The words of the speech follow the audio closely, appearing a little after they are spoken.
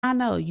I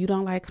know you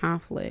don't like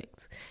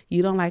conflict.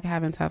 You don't like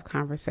having tough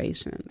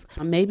conversations.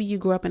 Maybe you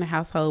grew up in a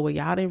household where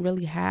y'all didn't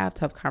really have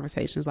tough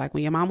conversations. Like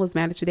when your mom was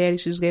mad at your daddy,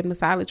 she just gave him the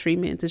silent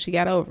treatment until she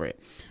got over it.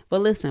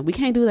 But listen, we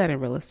can't do that in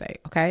real estate,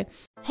 okay?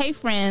 Hey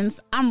friends,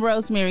 I'm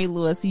Rosemary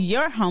Lewis,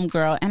 your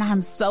homegirl, and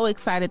I'm so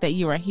excited that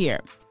you are here.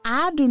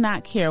 I do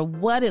not care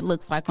what it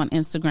looks like on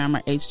Instagram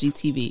or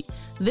HGTV.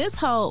 This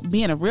whole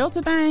being a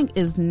realtor thing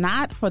is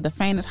not for the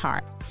faint at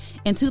heart.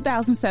 In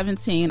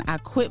 2017, I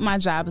quit my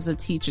job as a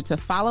teacher to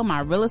follow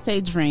my real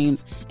estate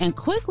dreams and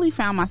quickly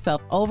found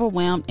myself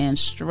overwhelmed and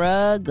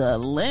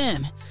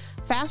struggling.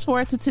 Fast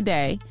forward to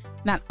today.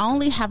 Not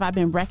only have I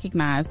been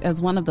recognized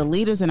as one of the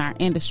leaders in our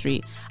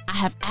industry, I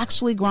have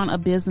actually grown a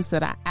business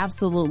that I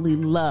absolutely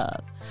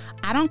love.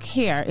 I don't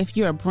care if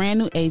you're a brand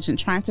new agent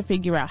trying to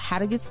figure out how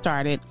to get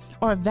started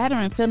or a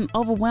veteran feeling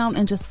overwhelmed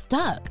and just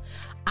stuck.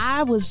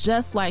 I was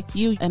just like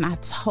you, and I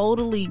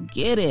totally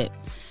get it.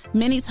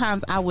 Many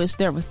times I wish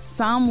there was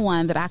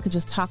someone that I could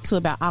just talk to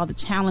about all the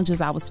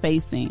challenges I was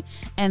facing.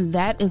 And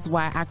that is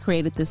why I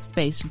created this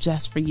space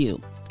just for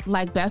you.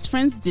 Like best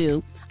friends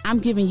do, I'm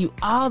giving you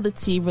all the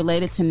tea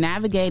related to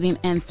navigating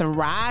and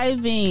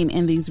thriving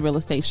in these real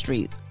estate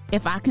streets.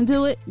 If I can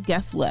do it,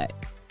 guess what?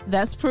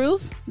 That's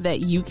proof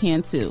that you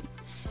can too.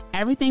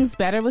 Everything's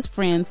better with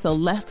friends, so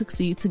let's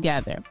succeed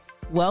together.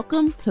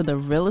 Welcome to the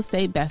Real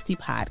Estate Bestie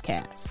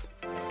Podcast.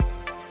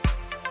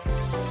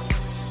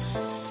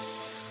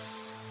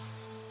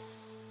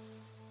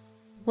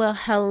 Well,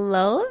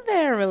 hello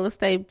there, real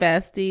estate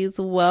besties.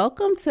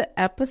 Welcome to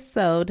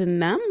episode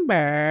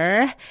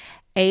number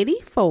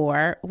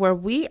 84, where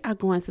we are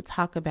going to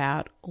talk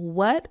about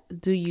what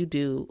do you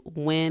do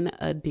when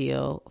a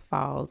deal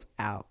falls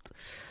out.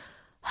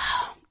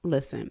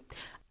 Listen,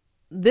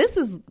 this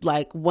is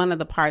like one of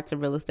the parts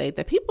of real estate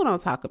that people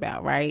don't talk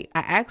about, right?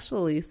 I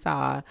actually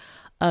saw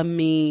a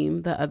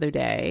meme the other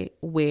day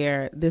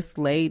where this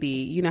lady,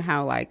 you know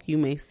how like you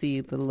may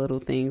see the little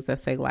things that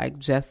say like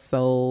just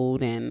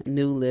sold and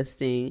new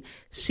listing.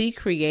 She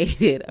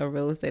created, a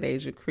real estate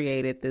agent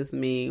created this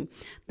meme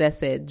that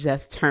said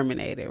just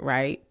terminated,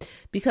 right?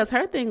 Because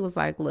her thing was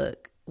like,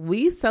 look,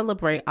 we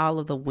celebrate all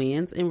of the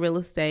wins in real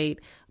estate,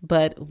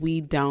 but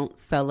we don't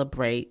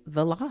celebrate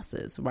the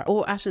losses, right?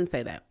 Or I shouldn't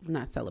say that,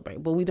 not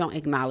celebrate, but we don't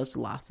acknowledge the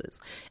losses.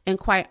 And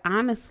quite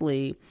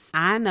honestly,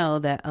 I know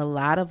that a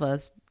lot of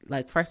us,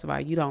 like, first of all,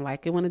 you don't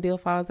like it when a deal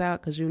falls out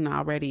because you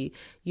already,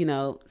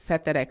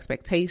 set that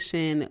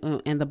expectation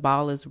and the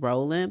ball is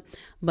rolling.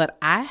 But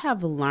I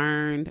have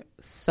learned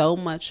so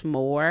much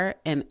more.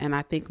 And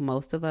I think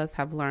most of us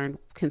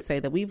can say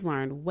that we've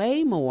learned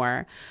way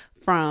more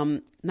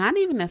from not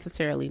even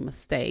necessarily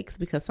mistakes,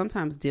 because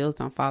sometimes deals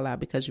don't fall out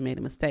because you made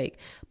a mistake,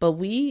 but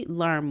we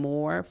learn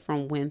more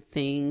from when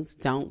things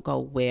don't go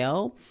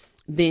well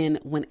than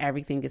when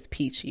everything is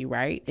peachy,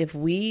 right? If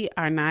we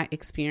are not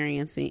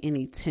experiencing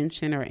any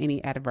tension or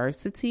any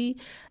adversity,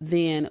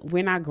 then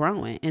we're not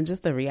growing. And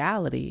just the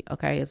reality,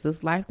 okay, is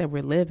this life that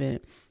we're living,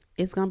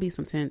 it's going to be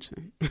some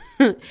tension.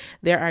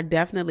 There are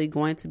definitely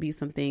going to be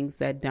some things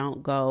that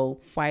don't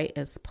go quite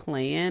as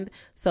planned.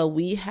 So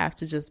we have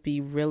to just be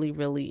really,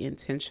 really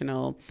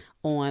intentional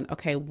on,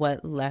 okay,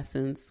 what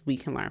lessons we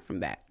can learn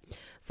from that.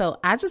 So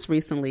I just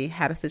recently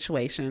had a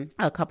situation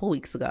a couple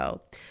weeks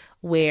ago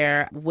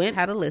where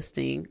had a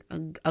listing,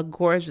 a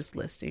gorgeous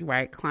listing,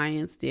 right?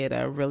 Clients did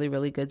a really,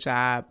 really good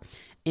job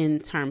in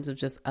terms of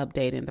just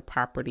updating the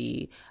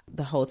property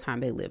the whole time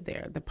they lived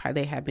there.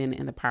 They had been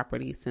in the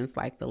property since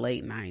like the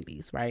late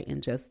 90s, right?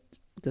 And just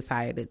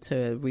decided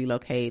to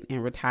relocate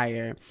and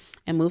retire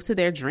and move to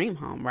their dream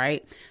home,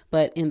 right?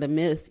 But in the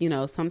midst,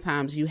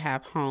 sometimes you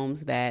have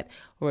homes that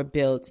were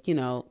built,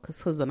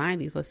 because the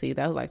 90s, let's see,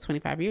 that was like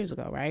 25 years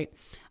ago, right?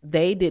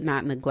 They did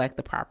not neglect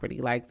the property.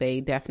 Like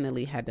they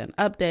definitely had done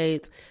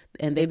updates,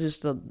 and they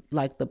just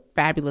like the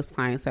fabulous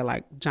clients that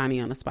like Johnny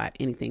on the spot,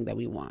 anything that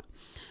we want.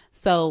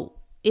 So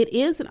it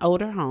is an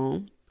older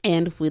home,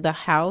 and with the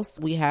house,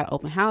 we had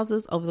open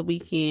houses over the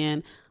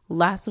weekend,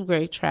 lots of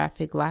great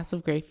traffic, lots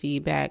of great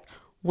feedback,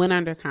 went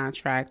under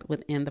contract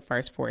within the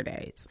first 4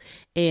 days.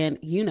 And,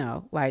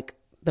 like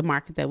the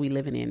market that we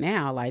living in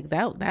now, like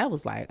that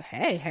was like,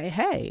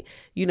 hey,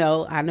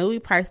 I knew we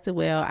priced it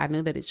well. I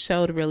knew that it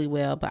showed really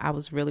well, but I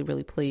was really,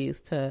 really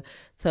pleased to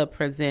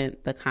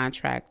present the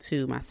contract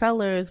to my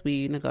sellers.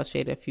 We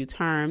negotiated a few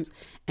terms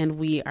and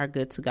we are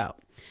good to go.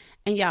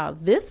 And y'all,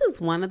 this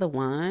is one of the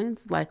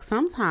ones, like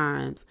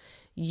sometimes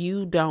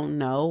you don't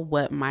know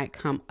what might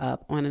come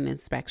up on an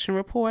inspection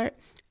report.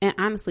 And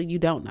honestly, you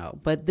don't know.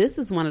 But this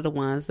is one of the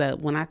ones that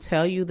when I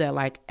tell you that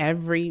like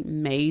every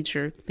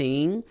major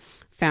thing,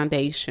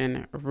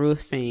 foundation,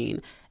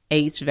 roofing,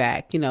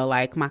 HVAC,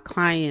 like my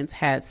clients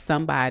had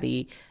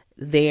somebody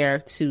there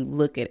to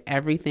look at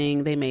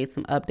everything. They made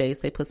some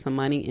updates. They put some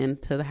money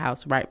into the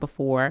house right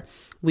before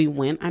we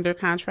went under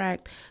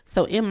contract.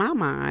 So in my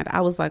mind,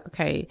 I was like,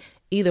 okay,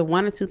 either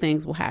one or two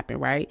things will happen,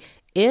 right?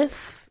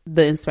 If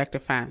the inspector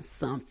finds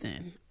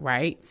something,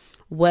 right,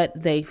 what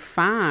they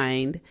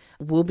find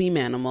will be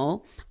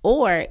minimal,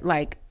 or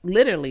like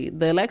literally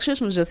the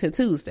electrician was just here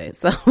Tuesday.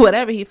 So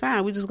whatever he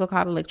found, we just go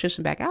call the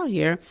electrician back out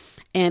here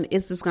and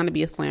it's just going to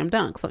be a slam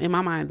dunk. So in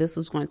my mind, this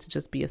was going to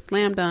just be a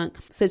slam dunk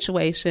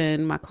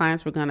situation. My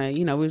clients were going to,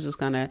 we were just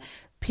going to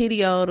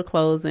PDO the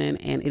closing,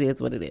 and it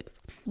is what it is.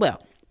 Well,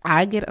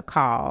 I get a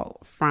call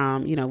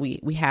from,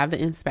 we have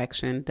the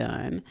inspection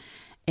done.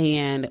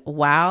 And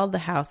while the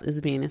house is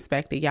being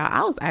inspected, y'all,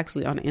 I was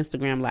actually on an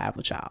Instagram live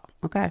with y'all.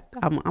 Okay.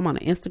 I'm on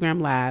an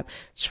Instagram live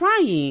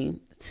trying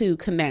to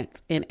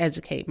connect and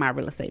educate my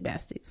real estate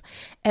besties.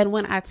 And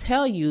when I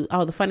tell you,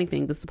 the funny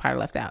thing, this is the part I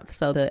left out.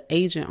 So the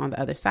agent on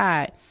the other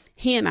side,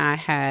 he and I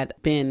had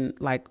been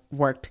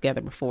worked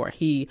together before.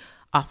 He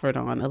offered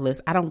on a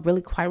list. I don't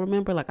really quite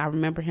remember. I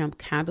remember him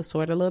kind of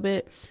sort of a little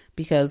bit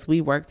because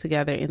we worked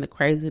together in the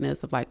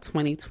craziness of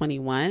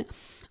 2021.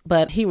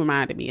 But he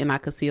reminded me, and I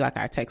could see our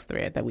text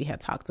thread that we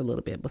had talked a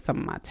little bit, but some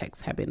of my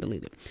texts have been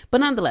deleted.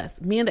 But nonetheless,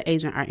 me and the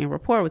agent are in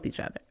rapport with each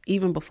other,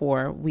 even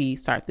before we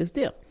start this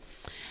deal.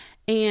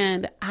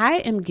 And I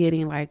am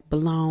getting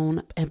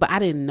blown, but I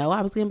didn't know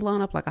I was getting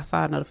blown up. I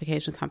saw a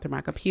notification come through my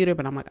computer,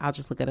 but I'm I'll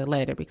just look at it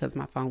later because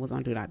my phone was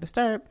on Do Not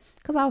Disturb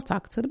because I was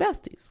talking to the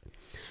besties.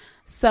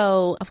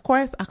 So, of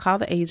course, I call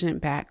the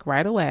agent back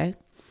right away.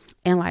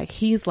 And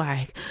he's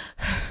and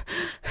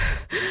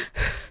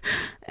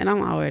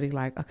I'm already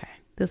okay,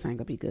 this ain't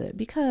gonna be good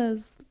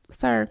because,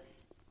 sir,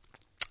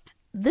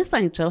 this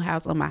ain't your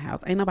house or my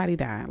house. Ain't nobody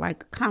dying.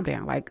 Calm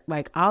down.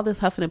 All this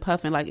huffing and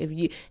puffing.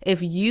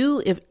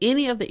 If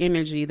any of the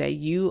energy that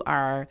you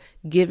are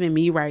giving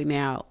me right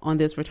now on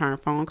this return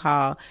phone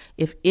call,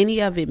 if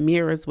any of it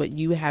mirrors what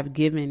you have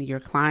given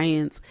your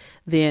clients,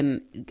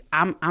 then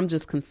I'm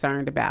just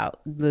concerned about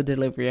the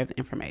delivery of the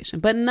information.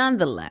 But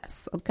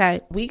nonetheless,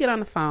 okay, we get on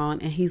the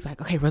phone and he's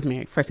like, okay,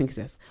 Rosemary, first thing he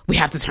says, we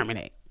have to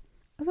terminate.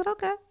 I said,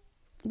 okay,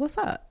 what's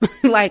up?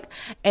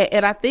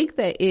 And I think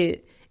that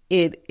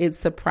it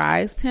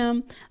surprised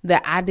him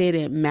that I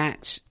didn't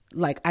match,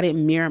 I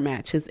didn't mirror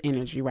match his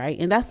energy, right?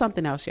 And that's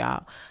something else,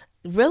 y'all.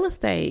 Real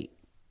estate,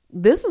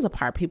 this is a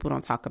part people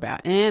don't talk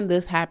about. And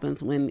this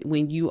happens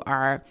when you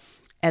are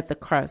at the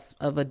crust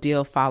of a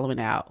deal falling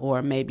out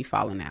or maybe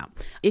falling out.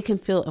 It can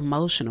feel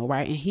emotional,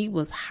 right? And he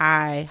was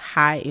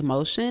high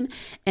emotion.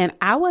 And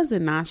I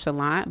wasn't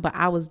nonchalant, but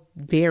I was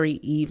very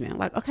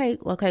even. Okay,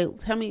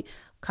 tell me,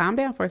 calm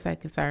down for a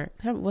second, sir.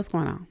 Tell me what's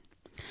going on.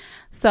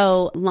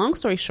 So long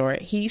story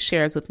short, he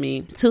shares with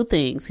me two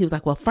things. He was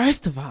like, well,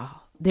 first of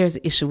all, there's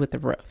an issue with the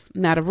roof.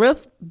 Now the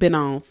roof been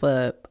on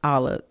for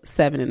all of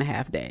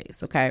 7.5 days.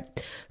 Okay.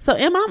 So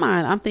in my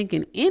mind, I'm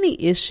thinking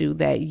any issue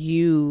that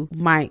you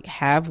might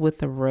have with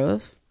the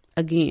roof,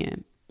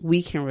 again,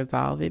 we can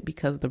resolve it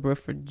because the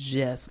roofer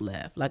just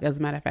left. As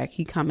a matter of fact,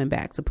 he coming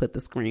back to put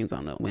the screens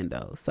on the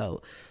windows.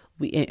 So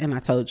and I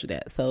told you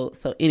that. So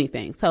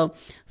anything. So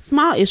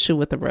small issue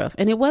with the roof.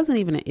 And it wasn't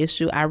even an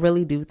issue. I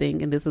really do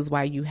think, and this is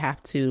why you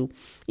have to,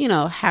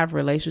 have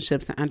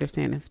relationships and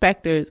understand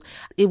inspectors.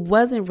 It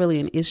wasn't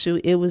really an issue.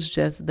 It was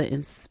just the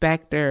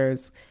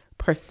inspector's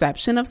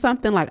perception of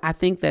something. I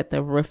think that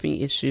the roofing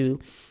issue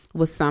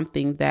was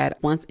something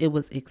that once it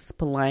was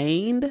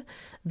explained,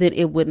 then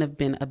it wouldn't have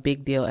been a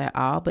big deal at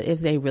all. But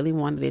if they really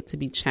wanted it to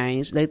be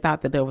changed, they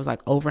thought that there was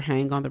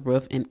overhang on the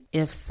roof. And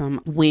if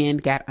some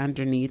wind got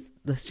underneath,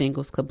 the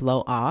shingles could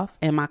blow off.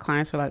 And my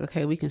clients were like,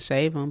 okay, we can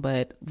shave them.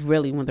 But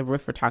really, when the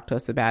roofer talked to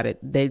us about it,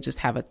 they just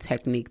have a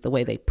technique, the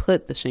way they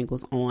put the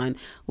shingles on,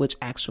 which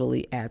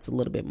actually adds a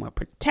little bit more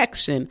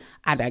protection.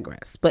 I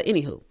digress. But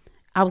anywho,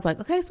 I was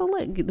like, okay, so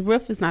look, the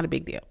roof is not a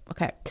big deal.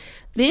 Okay.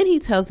 Then he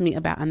tells me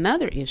about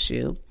another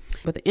issue.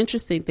 But the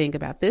interesting thing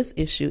about this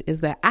issue is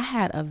that I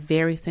had a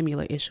very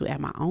similar issue at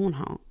my own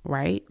home,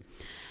 right?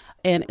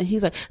 And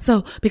he's like,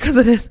 so because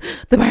of this,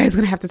 the buyer's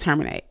going to have to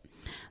terminate.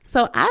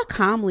 So I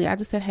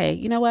just said, hey,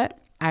 you know what?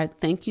 I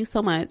thank you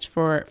so much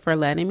for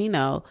letting me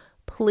know.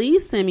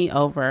 Please send me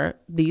over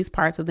these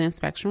parts of the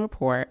inspection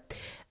report.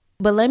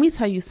 But let me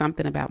tell you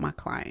something about my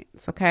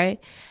clients, okay?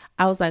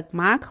 I was like,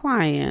 my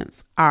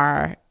clients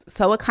are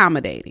so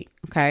accommodating,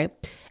 okay?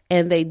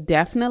 And they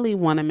definitely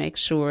want to make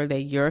sure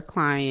that your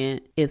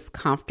client is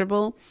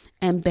comfortable.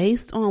 And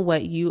based on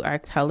what you are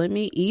telling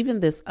me, even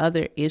this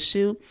other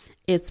issue,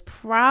 it's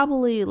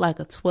probably a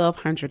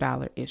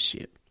 $1,200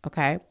 issue.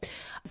 Okay.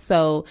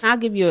 So I'll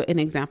give you an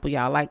example,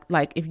 y'all.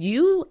 Like if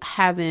you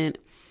haven't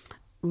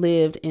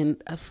lived in,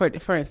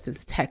 for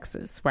instance,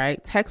 Texas,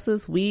 right?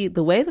 Texas, the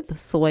way that the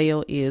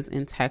soil is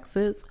in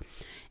Texas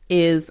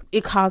is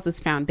it causes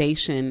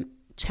foundation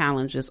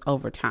challenges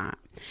over time.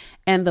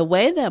 And the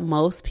way that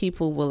most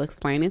people will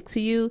explain it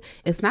to you,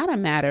 it's not a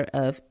matter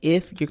of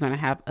if you're going to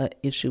have an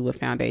issue with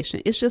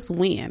foundation. It's just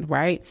when,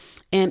 right?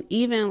 And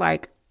even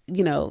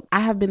I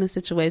have been in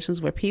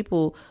situations where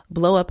people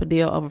blow up a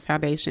deal over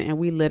foundation and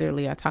we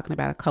literally are talking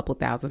about a couple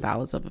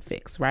 $1,000s of a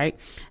fix, right?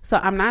 So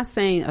I'm not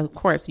saying, of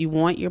course, you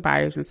want your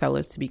buyers and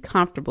sellers to be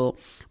comfortable,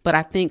 but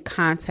I think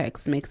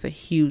context makes a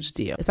huge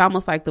deal. It's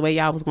almost like the way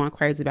y'all was going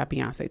crazy about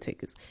Beyonce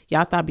tickets.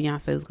 Y'all thought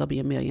Beyonce was going to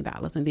be $1 million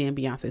and then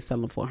Beyonce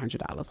selling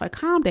 $400. Like,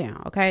 calm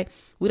down, okay?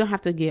 We don't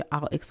have to get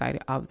all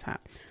excited all the time.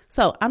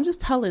 So I'm just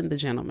telling the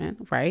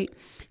gentleman, right?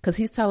 Because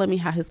he's telling me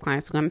how his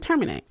clients are going to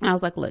terminate. And I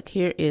was like, look,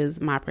 here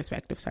is my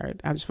perspective, sir.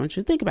 I just want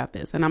you to think about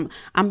this. And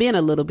I'm being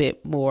a little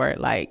bit more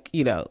like,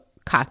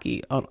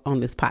 cocky on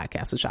this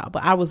podcast with y'all.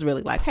 But I was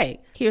really like, hey,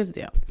 here's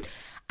the deal.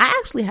 I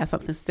actually have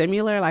something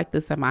similar like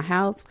this at my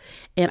house.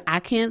 And I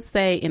can't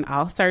say in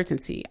all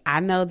certainty, I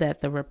know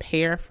that the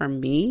repair for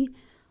me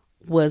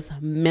was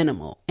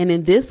minimal. And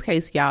in this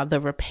case, y'all, the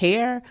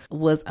repair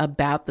was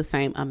about the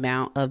same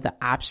amount of the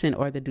option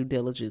or the due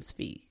diligence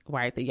fee,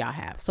 right, that y'all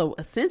have. So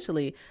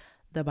essentially,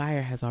 the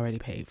buyer has already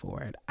paid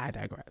for it. I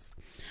digress.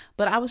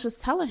 But I was just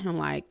telling him,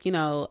 like,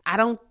 I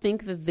don't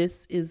think that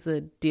this is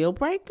a deal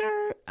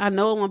breaker. I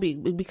know it won't be,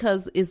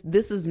 because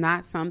this is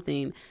not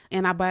something,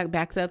 and I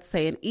backed up to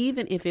say, and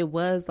even if it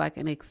was like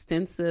an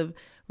extensive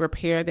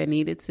repair that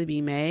needed to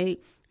be made,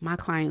 my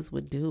clients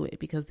would do it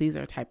because these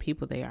are the type of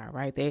people they are,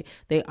 right?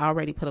 They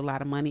already put a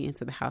lot of money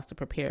into the house to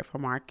prepare it for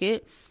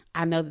market.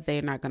 I know that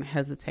they're not going to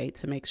hesitate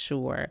to make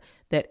sure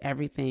that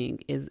everything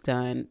is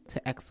done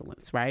to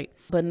excellence, right?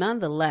 But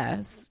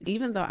nonetheless,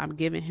 even though I'm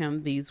giving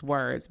him these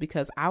words,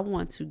 because I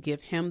want to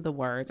give him the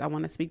words, I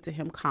want to speak to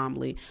him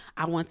calmly,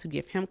 I want to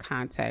give him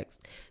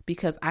context,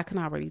 because I can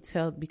already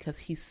tell, because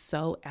he's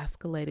so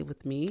escalated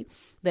with me,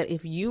 that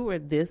if you were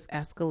this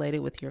escalated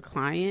with your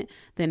client,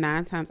 then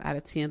 9 times out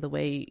of 10, the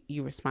way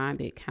you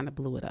responded kind of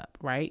blew it up,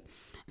 right?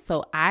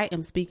 So I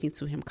am speaking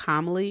to him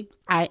calmly.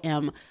 I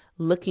am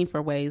looking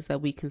for ways that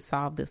we can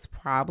solve this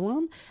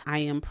problem. I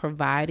am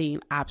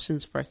providing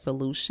options for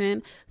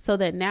solution so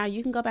that now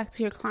you can go back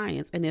to your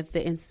clients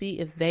and see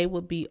if they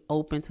would be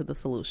open to the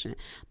solution.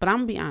 But I'm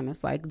gonna be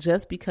honest, like,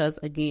 just because,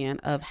 again,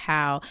 of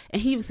how,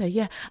 and he even said,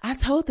 yeah, I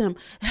told them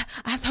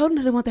I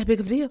didn't want that big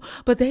of a deal,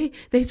 but they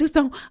just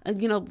don't,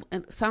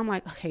 and so I'm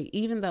like, okay,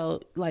 even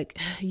though, like,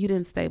 you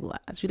didn't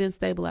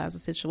stabilize the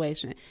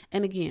situation.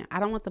 And again, I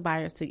don't want the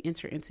buyers to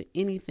enter into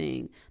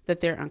anything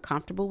that they're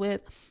uncomfortable with.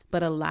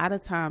 But a lot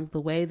of times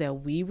the way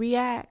that we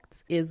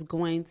react is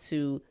going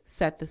to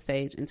set the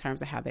stage in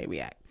terms of how they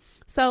react.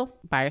 So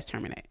buyers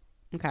terminate.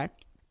 Okay.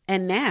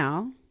 And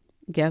now,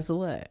 guess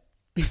what?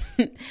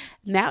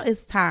 Now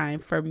it's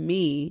time for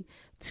me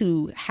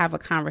to have a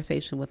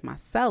conversation with my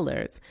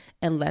sellers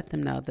and let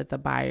them know that the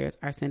buyers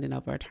are sending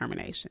over a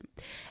termination.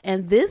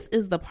 And this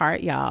is the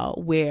part,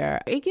 y'all, where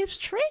it gets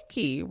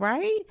tricky,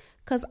 right?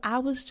 Because I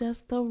was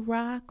just the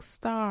rock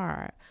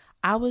star.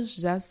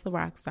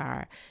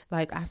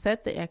 Like, I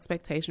set the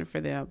expectation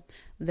for them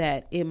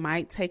that it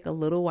might take a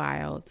little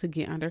while to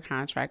get under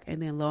contract.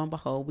 And then lo and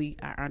behold, we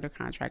are under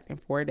contract in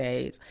 4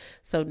 days.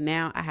 So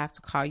now I have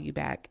to call you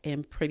back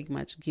and pretty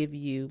much give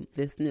you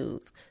this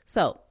news.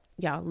 So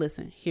y'all,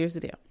 listen, here's the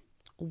deal.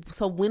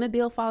 So when a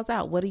deal falls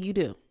out, what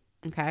do?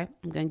 Okay.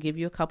 I'm going to give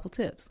you a couple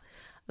tips.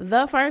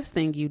 The first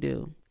thing you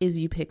do is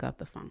you pick up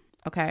the phone.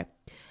 Okay.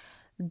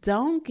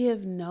 Don't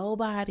give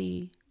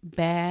nobody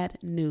bad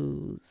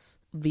news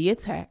via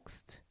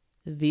text,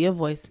 via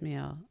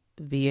voicemail,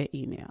 via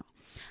email.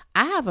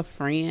 I have a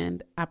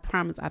friend, I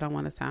promise I don't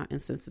want to sound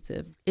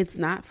insensitive. It's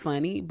not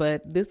funny,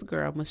 but this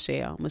girl,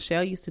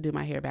 Michelle used to do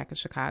my hair back in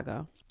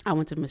Chicago. I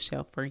went to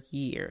Michelle for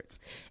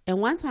years. And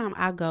one time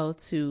I go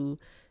to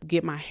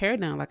get my hair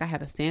done, like I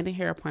had a standing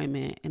hair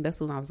appointment, and that's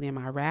when I was getting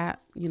my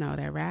wrap.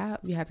 That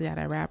wrap, you have to have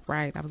that wrap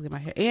right. I was getting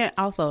my hair, and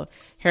also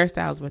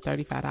hairstyles were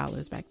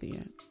 $35 back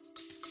then.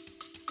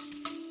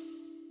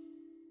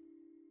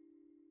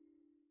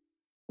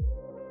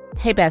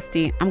 Hey,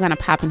 bestie, I'm going to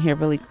pop in here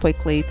really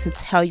quickly to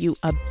tell you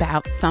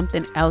about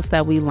something else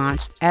that we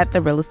launched at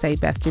the Real Estate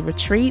Bestie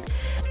Retreat,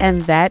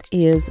 and that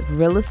is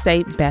Real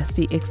Estate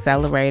Bestie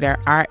Accelerator,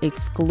 our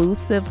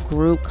exclusive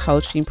group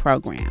coaching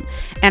program.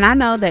 And I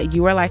know that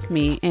you are like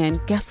me,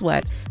 and guess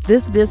what?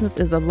 This business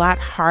is a lot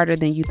harder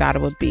than you thought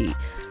it would be.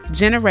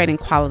 Generating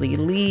quality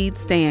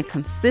leads, staying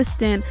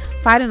consistent,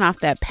 fighting off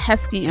that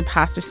pesky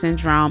imposter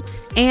syndrome,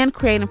 and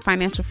creating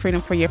financial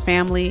freedom for your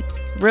family.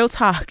 Real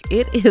talk,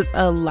 it is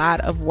a lot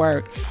of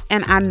work,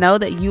 and I know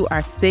that you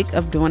are sick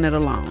of doing it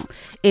alone.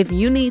 If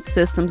you need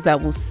systems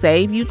that will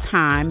save you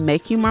time,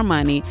 make you more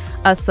money,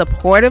 a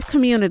supportive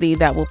community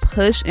that will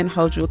push and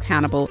hold you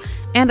accountable,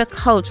 and a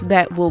coach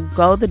that will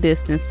go the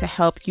distance to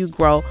help you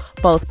grow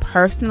both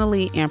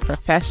personally and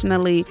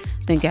professionally,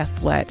 then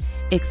guess what?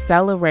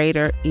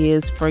 Accelerator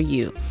is for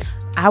you.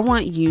 I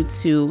want you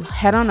to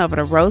head on over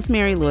to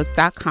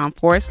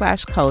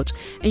rosemarylewis.com/coach,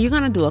 and you're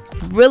going to do a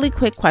really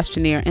quick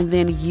questionnaire, and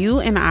then you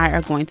and I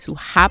are going to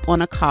hop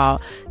on a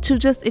call to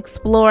just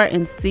explore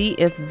and see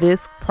if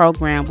this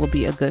program will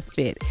be a good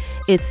fit.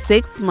 It's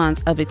 6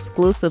 months of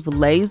exclusive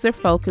laser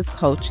focused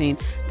coaching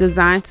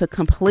designed to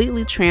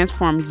completely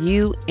transform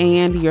you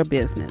and your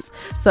business.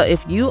 So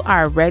if you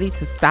are ready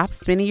to stop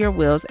spinning your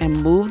wheels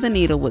and move the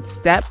needle with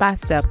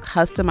step-by-step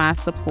customized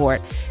support,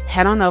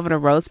 head on over to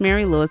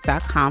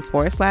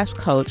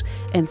rosemarylewis.com/coach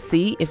and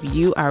see if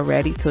you are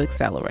ready to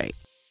accelerate.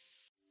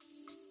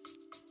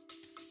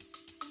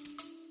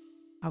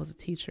 I was a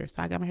teacher,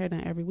 so I got my hair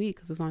done every week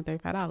because it's only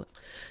 $35.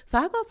 So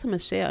I go to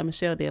Michelle, and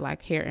Michelle did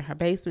like hair in her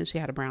basement. She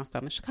had a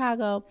brownstone in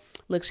Chicago.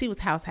 Look, she was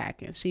house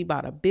hacking. She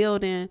bought a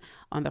building.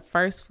 On the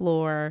first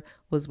floor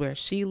was where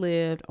she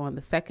lived. On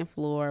the second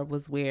floor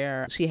was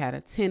where she had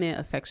a tenant,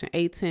 a Section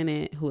 8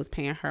 tenant who was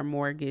paying her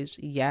mortgage.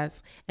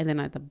 Yes. And then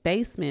at the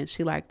basement,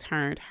 she like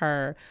turned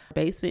her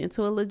basement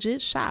into a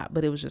legit shop,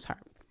 but it was just her.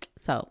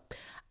 So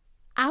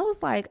I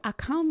was like, I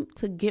come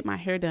to get my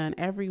hair done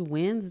every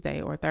Wednesday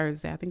or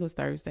Thursday. I think it was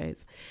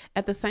Thursdays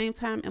at the same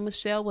time. And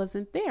Michelle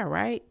wasn't there,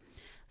 right?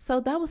 So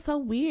that was so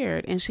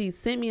weird. And she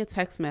sent me a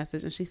text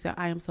message and she said,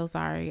 I am so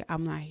sorry.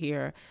 I'm not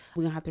here.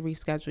 We're going to have to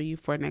reschedule you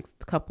for the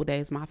next couple of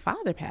days. My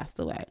father passed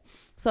away.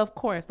 So of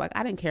course, like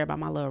I didn't care about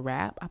my little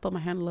wrap. I put my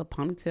hair in a little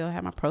ponytail,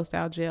 had my Pro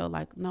Style gel.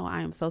 Like, no,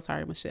 I am so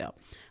sorry, Michelle.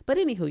 But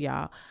anywho,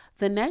 y'all,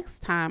 the next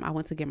time I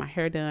went to get my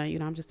hair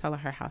done, I'm just telling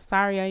her how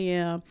sorry I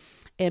am.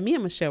 And me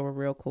and Michelle were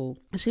real cool.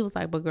 And she was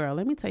like, but girl,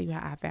 let me tell you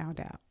how I found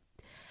out.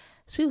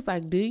 She was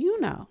like, do you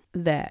know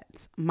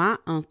that my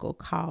uncle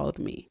called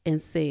me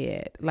and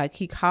said, like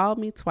he called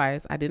me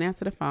twice. I didn't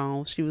answer the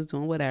phone. She was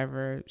doing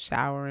whatever,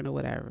 showering or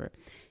whatever.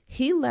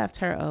 He left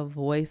her a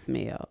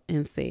voicemail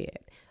and said,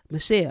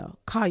 Michelle,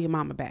 call your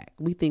mama back.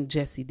 We think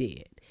Jesse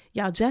dead.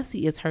 Y'all,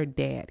 Jesse is her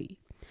daddy.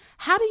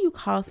 How do you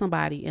call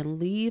somebody and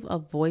leave a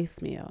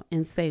voicemail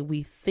and say,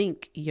 we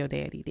think your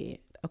daddy dead?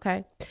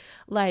 Okay.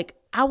 Like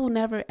I will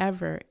never,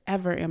 ever,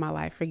 ever in my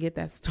life forget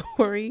that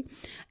story.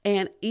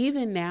 And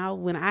even now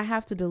when I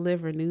have to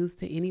deliver news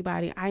to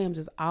anybody, I am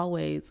just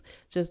always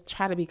just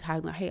try to be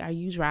cognizant. Hey, are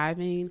you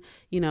driving?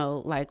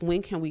 Like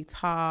when can we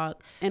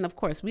talk? And of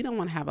course we don't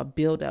want to have a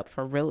build up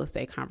for real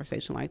estate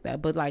conversation like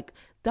that, but like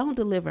don't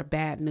deliver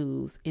bad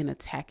news in a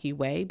tacky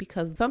way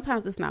because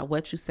sometimes it's not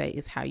what you say,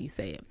 it's how you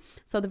say it.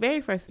 So the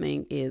very first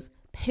thing is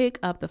pick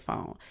up the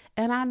phone.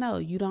 And I know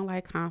you don't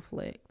like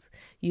conflict.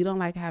 You don't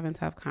like having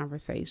tough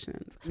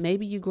conversations.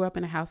 Maybe you grew up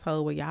in a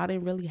household where y'all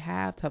didn't really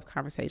have tough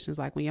conversations.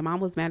 Like when your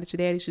mom was mad at your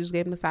daddy, she just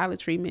gave him the silent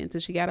treatment until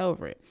she got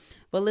over it.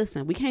 But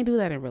listen, we can't do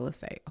that in real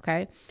estate,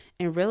 okay?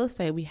 In real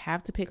estate, we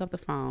have to pick up the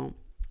phone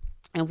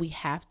and we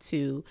have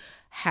to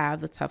have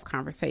the tough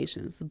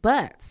conversations.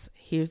 But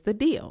here's the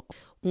deal.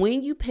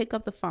 When you pick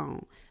up the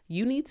phone,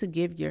 you need to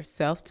give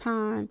yourself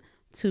time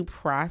to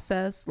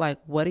process, like,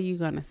 what are you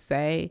going to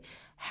say?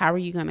 How are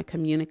you going to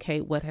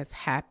communicate what has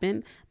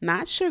happened?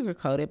 Not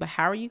sugarcoat it, but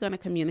how are you going to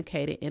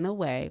communicate it in a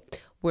way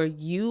where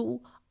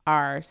you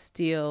are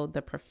still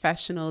the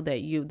professional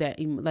that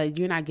like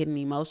you're not getting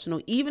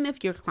emotional. Even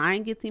if your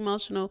client gets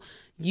emotional,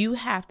 you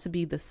have to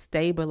be the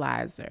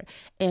stabilizer.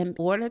 In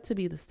order to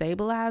be the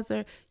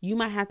stabilizer, you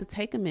might have to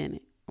take a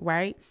minute,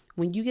 right?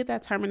 When you get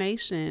that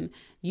termination,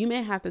 you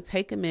may have to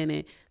take a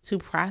minute to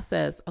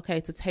process,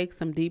 to take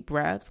some deep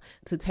breaths,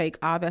 to take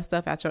all that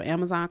stuff out your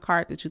Amazon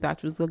cart that you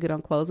thought you was going to get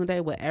on closing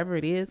day, whatever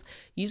it is.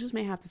 You just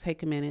may have to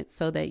take a minute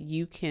so that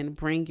you can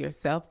bring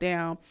yourself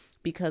down.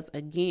 Because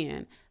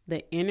again,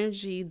 the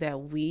energy that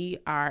we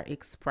are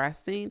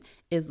expressing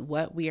is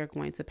what we are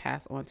going to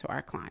pass on to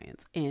our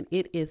clients. And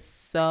it is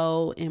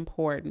so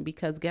important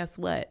because guess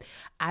what?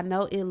 I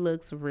know it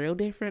looks real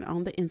different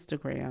on the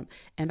Instagram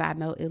and I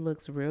know it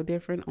looks real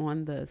different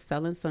on the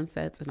Selling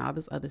Sunsets and all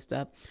this other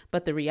stuff.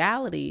 But the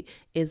reality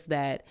is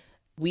that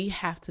we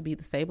have to be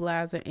the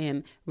stabilizer,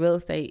 and real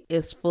estate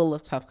is full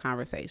of tough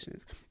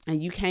conversations.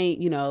 And you can't,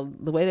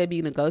 the way they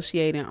be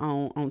negotiating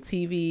on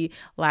TV,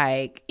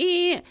 like,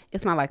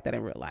 it's not like that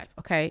in real life.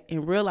 Okay.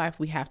 In real life,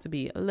 we have to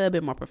be a little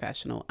bit more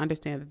professional,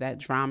 understand that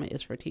drama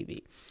is for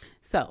TV.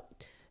 So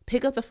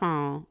pick up the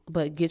phone,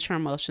 but get your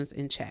emotions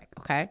in check.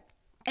 Okay.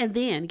 And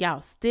then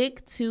y'all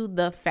stick to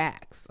the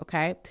facts.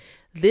 Okay.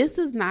 This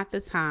is not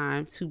the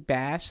time to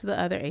bash the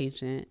other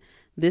agent.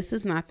 This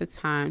is not the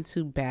time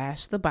to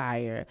bash the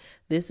buyer.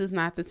 This is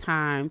not the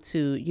time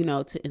to,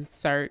 to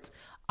insert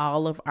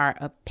all of our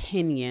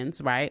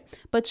opinions, right?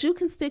 But you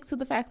can stick to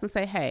the facts and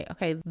say, hey,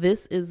 okay,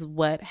 this is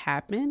what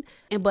happened.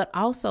 But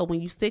also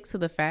when you stick to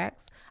the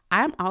facts,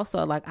 I'm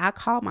also like, I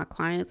call my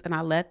clients and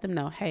I let them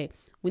know, hey,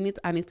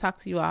 I need to talk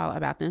to you all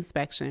about the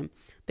inspection.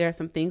 There are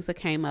some things that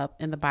came up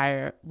and the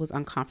buyer was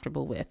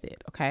uncomfortable with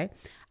it. Okay.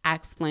 I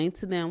explained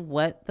to them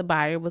what the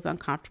buyer was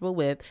uncomfortable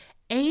with.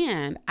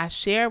 And I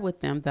share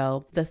with them,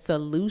 though, the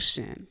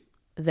solution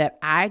that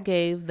I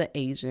gave the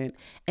agent.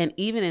 And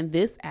even in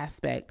this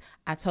aspect,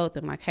 I told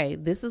them like, hey,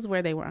 this is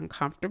where they were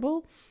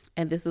uncomfortable.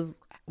 And this is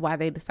why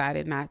they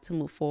decided not to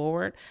move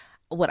forward.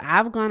 What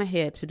I've gone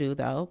ahead to do,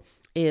 though,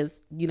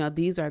 is,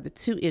 these are the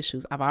two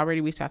issues. I've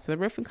already reached out to the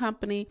roofing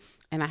company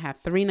and I have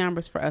 3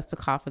 numbers for us to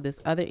call for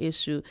this other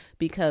issue,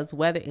 because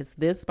whether it's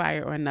this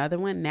buyer or another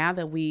one, now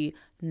that we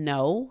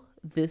know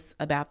this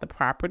about the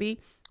property,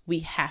 we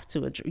have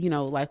to,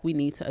 we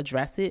need to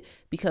address it,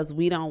 because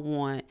we don't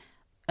want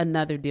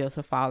another deal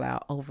to fall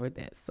out over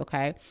this.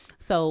 Okay.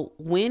 So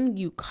when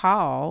you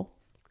call,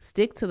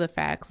 stick to the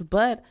facts,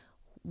 but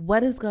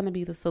what is going to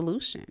be the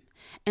solution?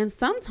 And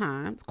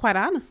sometimes, quite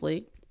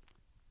honestly,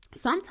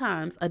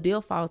 sometimes a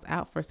deal falls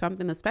out for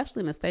something,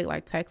 especially in a state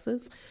like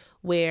Texas,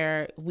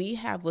 where we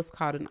have what's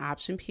called an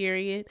option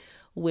period,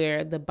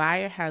 where the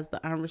buyer has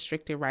the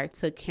unrestricted right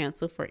to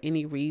cancel for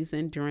any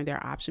reason during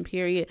their option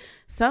period.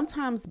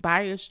 Sometimes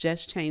buyers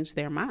just change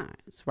their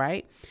minds,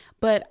 right?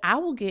 But I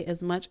will get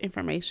as much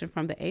information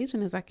from the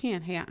agent as I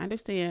can. Hey, I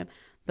understand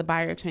the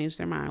buyer changed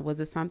their mind. Was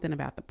it something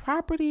about the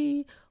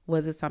property?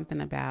 Was it something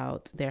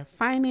about their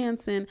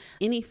financing?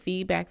 Any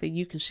feedback that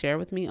you can share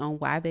with me on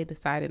why they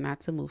decided not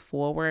to move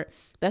forward,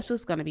 that's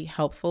just going to be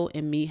helpful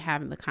in me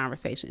having the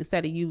conversation,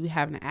 instead of you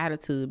having an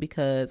attitude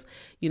because,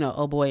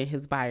 oh boy,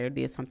 his buyer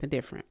did something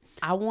different.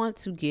 I want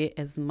to get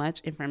as much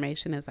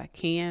information as I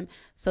can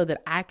so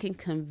that I can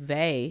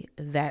convey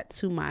that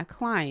to my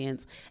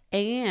clients.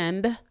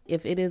 And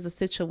if it is a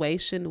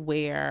situation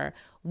where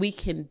we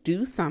can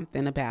do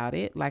something about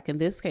it, like in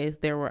this case,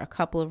 there were a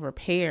couple of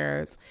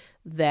repairs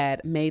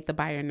that made the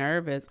buyer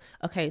nervous.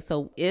 Okay,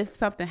 so if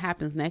something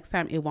happens next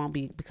time, it won't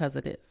be because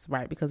of this,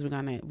 right? Because we're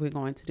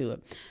going to do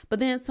it. But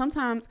then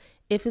sometimes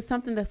if it's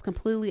something that's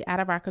completely out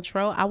of our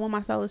control, I want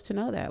my sellers to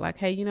know that, like,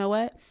 hey, you know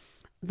what?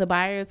 The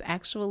buyers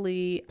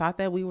actually thought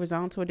that we were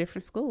zoned to a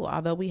different school,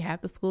 although we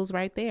had the schools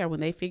right there. When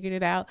they figured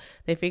it out,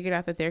 they figured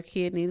out that their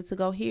kid needed to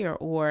go here,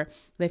 or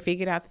they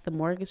figured out that the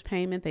mortgage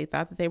payment, they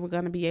thought that they were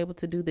going to be able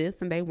to do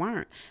this and they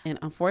weren't. And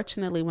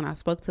unfortunately, when I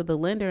spoke to the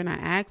lender and I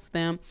asked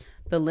them,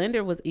 the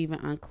lender was even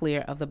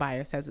unclear of the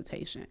buyer's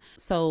hesitation.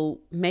 So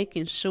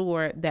making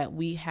sure that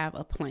we have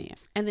a plan.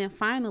 And then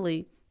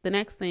finally, the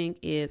next thing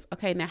is,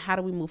 okay, now how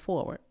do we move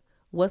forward?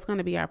 What's going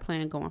to be our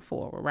plan going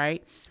forward,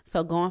 right?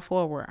 So going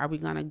forward, are we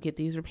going to get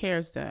these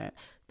repairs done?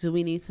 Do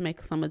we need to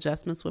make some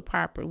adjustments with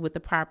the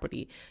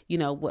property?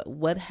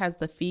 What has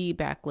the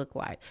feedback look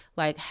like?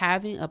 Like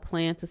having a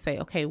plan to say,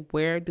 okay,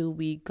 where do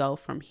we go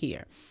from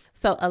here?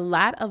 So a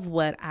lot of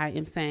what I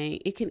am saying,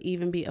 it can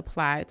even be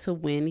applied to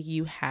when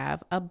you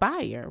have a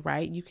buyer,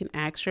 right? You can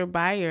ask your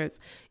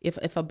buyers,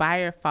 if a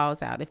buyer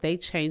falls out, if they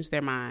change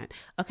their mind,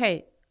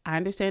 okay, I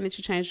understand that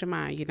you changed your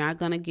mind. You're not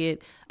going to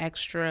get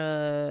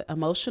extra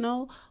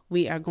emotional.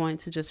 We are going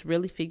to just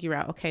really figure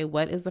out, okay,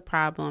 what is the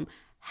problem?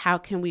 How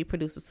can we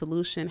produce a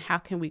solution? How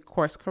can we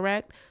course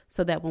correct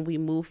so that when we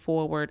move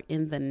forward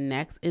in the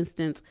next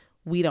instance,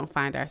 we don't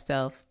find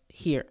ourselves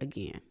here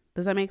again?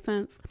 Does that make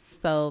sense?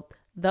 So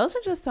those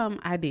are just some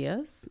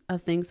ideas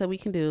of things that we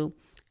can do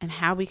and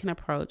how we can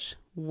approach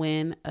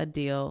when a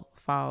deal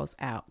falls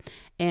out.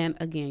 And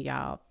again,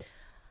 y'all,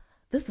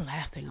 this is the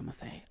last thing I'm going to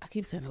say. I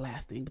keep saying the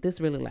last thing, but this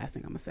is really the last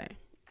thing I'm going to say.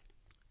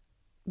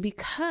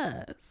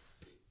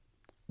 Because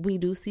we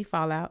do see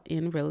fallout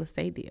in real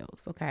estate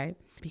deals, okay?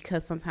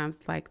 Because sometimes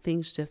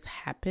things just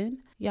happen.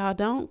 Y'all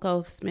don't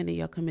go spending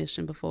your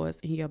commission before it's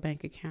in your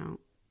bank account,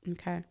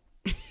 okay?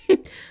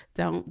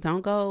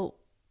 Don't go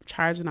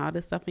charging all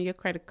this stuff on your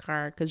credit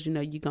card because you're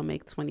going to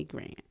make 20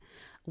 grand.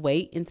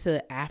 Wait until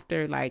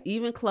after,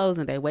 even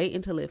closing day. Wait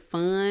until it's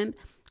fun.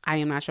 I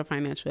am not your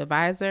financial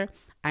advisor.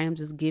 I am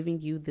just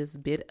giving you this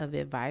bit of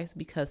advice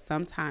because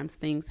sometimes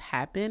things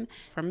happen.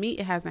 For me,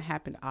 it hasn't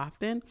happened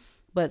often,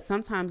 but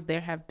sometimes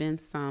there have been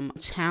some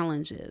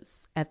challenges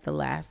at the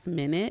last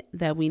minute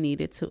that we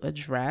needed to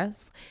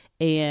address.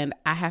 And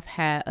I have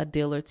had a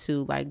deal or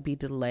two be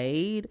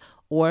delayed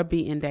or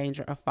be in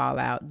danger of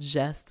fallout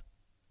just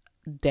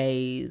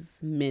days,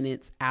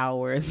 minutes,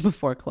 hours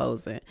before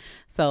closing.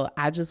 So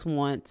I just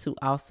want to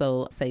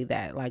also say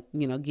that,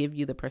 give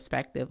you the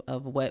perspective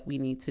of what we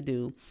need to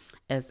do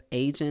as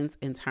agents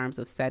in terms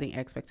of setting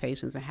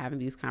expectations and having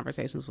these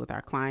conversations with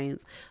our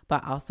clients.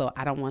 But also,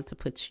 I don't want to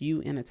put you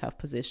in a tough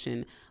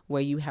position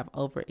where you have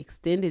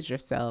overextended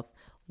yourself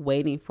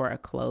waiting for a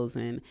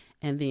closing,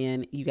 and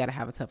then you got to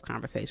have a tough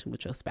conversation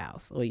with your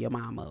spouse or your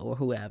mama or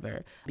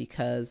whoever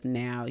because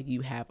now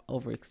you have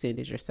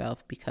overextended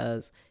yourself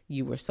because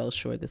you were so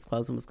sure this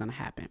closing was going to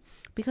happen.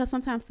 Because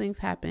sometimes things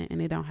happen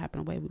and they don't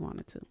happen the way we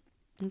want it to.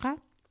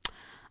 Okay?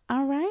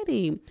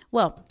 Alrighty.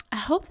 Well, I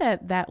hope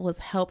that was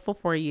helpful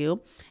for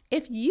you.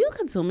 If you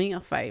could do me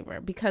a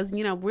favor, because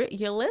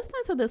you're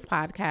listening to this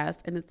podcast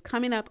and it's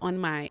coming up on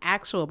my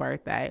actual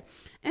birthday.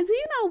 And do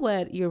you know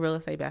what your real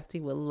estate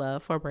bestie would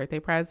love for a birthday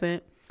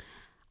present?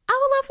 I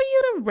would love for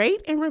you to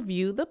rate and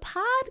review the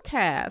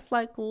podcast.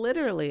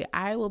 Literally,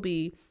 I will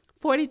be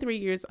 43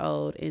 years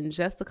old in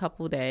just a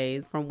couple of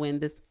days from when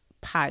this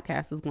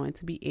podcast is going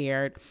to be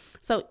aired.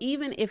 So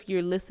even if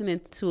you're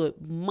listening to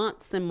it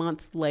months and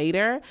months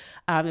later,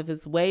 if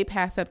it's way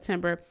past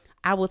September,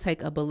 I will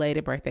take a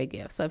belated birthday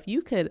gift. So if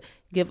you could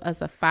give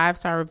us a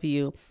 5-star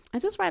review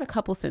and just write a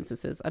couple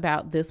sentences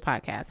about this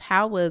podcast.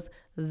 How was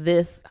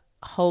this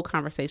whole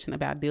conversation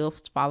about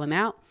deals falling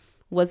out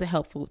Was it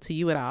helpful to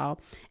you at all?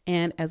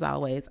 And as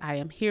always, I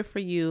am here for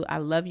you. I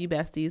love you,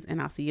 besties,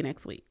 and I'll see you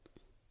next week.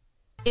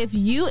 If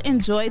you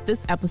enjoyed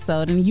this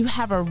episode and you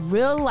have a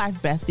real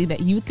life bestie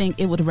that you think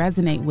it would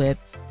resonate with,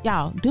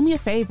 y'all, do me a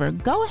favor.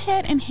 Go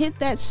ahead and hit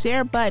that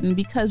share button,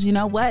 because you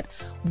know what?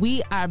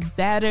 We are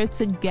better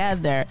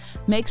together.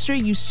 Make sure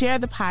you share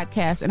the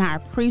podcast, and I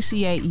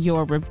appreciate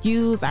your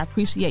reviews. I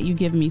appreciate you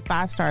giving me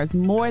 5 stars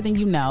more than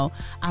you know.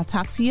 I'll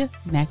talk to you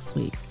next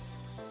week.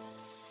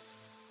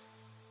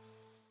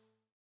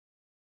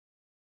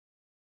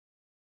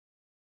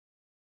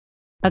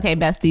 Okay,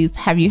 besties,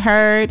 have you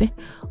heard?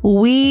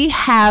 We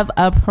have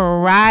a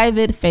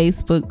private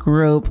Facebook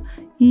group.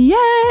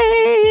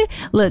 Yay!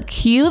 Look,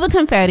 cue the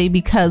confetti,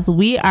 because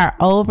we are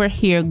over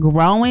here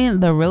growing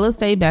the Real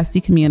Estate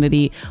Bestie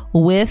community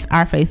with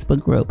our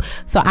Facebook group.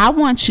 So I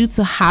want you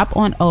to hop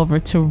on over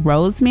to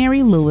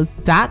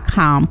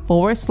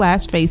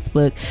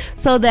rosemarylewis.com/Facebook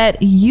so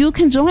that you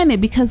can join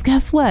it, because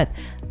guess what?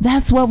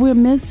 That's what we're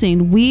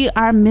missing. We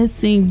are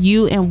missing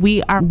you, and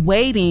we are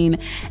waiting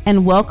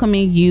and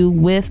welcoming you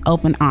with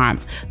open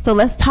arms. So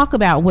let's talk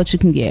about what you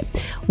can get.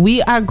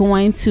 We are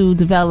going to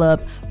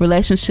develop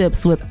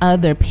relationships with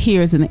other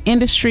peers in the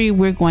industry.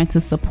 We're going to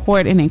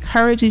support and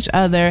encourage each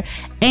other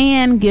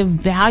and give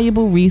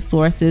valuable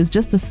resources,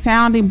 just a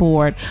sounding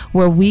board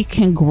where we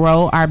can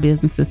grow our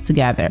businesses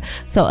together.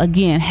 So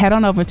again, head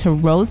on over to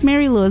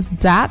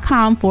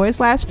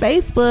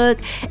rosemarylewis.com/Facebook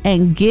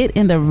and get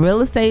in the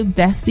Real Estate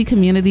Bestie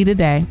community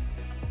today.